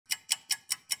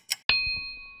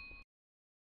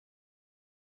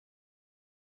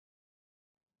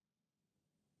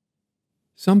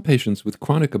Some patients with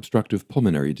chronic obstructive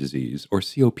pulmonary disease, or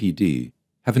COPD,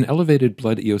 have an elevated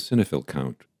blood eosinophil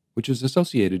count, which is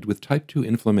associated with type 2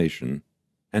 inflammation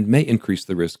and may increase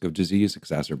the risk of disease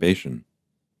exacerbation.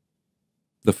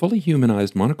 The fully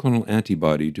humanized monoclonal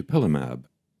antibody Dupilumab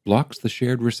blocks the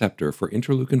shared receptor for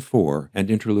interleukin-4 and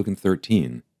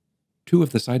interleukin-13, two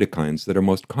of the cytokines that are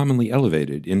most commonly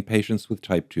elevated in patients with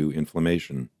type 2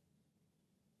 inflammation.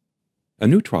 A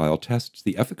new trial tests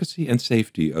the efficacy and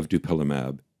safety of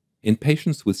Dupilumab in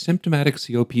patients with symptomatic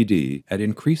COPD at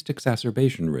increased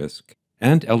exacerbation risk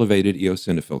and elevated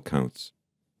eosinophil counts.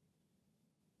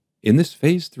 In this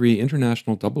Phase 3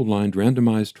 international double-blind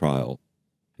randomized trial,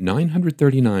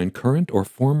 939 current or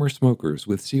former smokers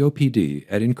with COPD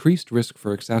at increased risk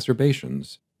for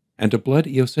exacerbations and a blood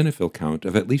eosinophil count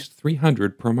of at least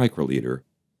 300 per microliter,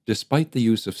 despite the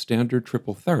use of standard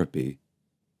triple therapy,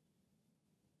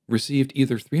 received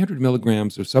either 300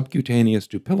 milligrams of subcutaneous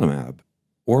Dupilumab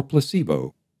or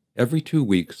placebo every 2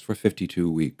 weeks for 52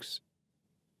 weeks.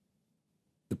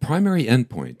 The primary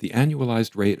endpoint, the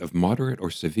annualized rate of moderate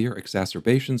or severe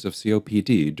exacerbations of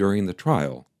COPD during the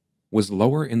trial, was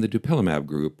lower in the Dupilumab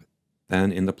group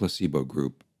than in the placebo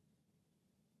group.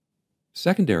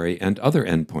 Secondary and other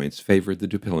endpoints favored the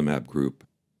Dupilumab group,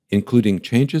 including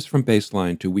changes from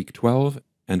baseline to week 12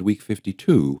 and week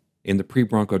 52 in the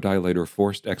pre-bronchodilator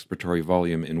forced expiratory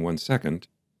volume in 1 second,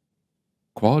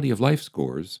 quality of life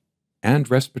scores, and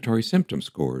respiratory symptom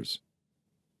scores.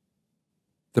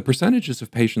 The percentages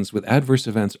of patients with adverse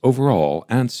events overall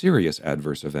and serious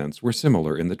adverse events were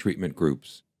similar in the treatment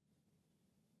groups.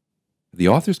 The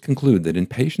authors conclude that in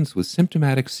patients with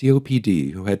symptomatic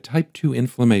COPD who had type 2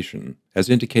 inflammation, as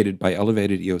indicated by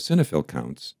elevated eosinophil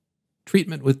counts,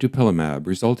 treatment with Dupilumab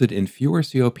resulted in fewer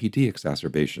COPD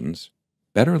exacerbations,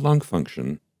 better lung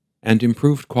function, and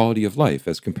improved quality of life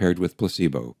as compared with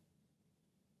placebo.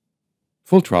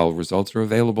 Full trial results are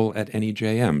available at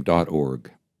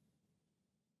NEJM.org.